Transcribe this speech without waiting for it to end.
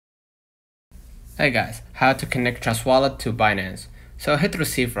Hey guys, how to connect Trust Wallet to Binance. So hit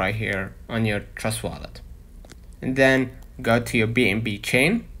receive right here on your Trust Wallet. And then go to your BNB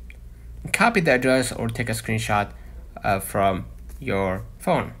chain, copy the address or take a screenshot from your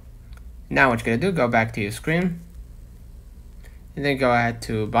phone. Now what you're gonna do, go back to your screen and then go ahead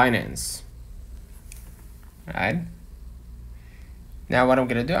to Binance. Alright. Now what I'm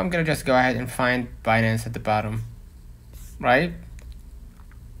gonna do, I'm gonna just go ahead and find Binance at the bottom, right?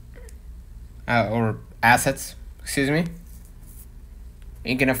 Or assets, excuse me.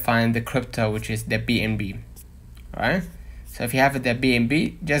 You're gonna find the crypto, which is the BNB. Alright, so if you have the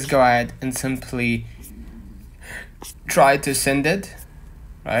BNB, just go ahead and simply try to send it,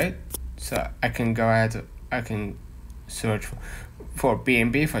 right? So I can go ahead, I can search for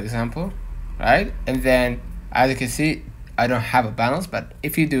BNB, for example, right? And then as you can see, I don't have a balance, but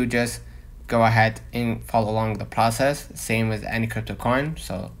if you do, just go ahead and follow along the process, same as any crypto coin.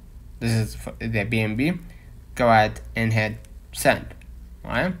 So this is for the BNB. Go ahead and hit send,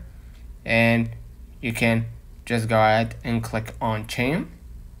 right? And you can just go ahead and click on chain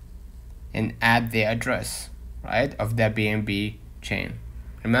and add the address, right, of the BNB chain.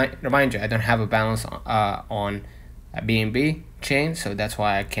 Remind you, I don't have a balance on a BNB chain, so that's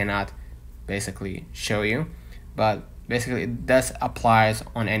why I cannot basically show you, but basically it does applies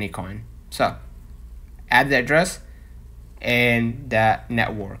on any coin. So add the address and the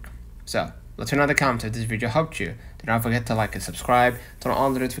network. So let me know in the comments if this video helped you. Do not forget to like and subscribe, turn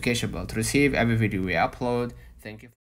on the notification bell to receive every video we upload. Thank you.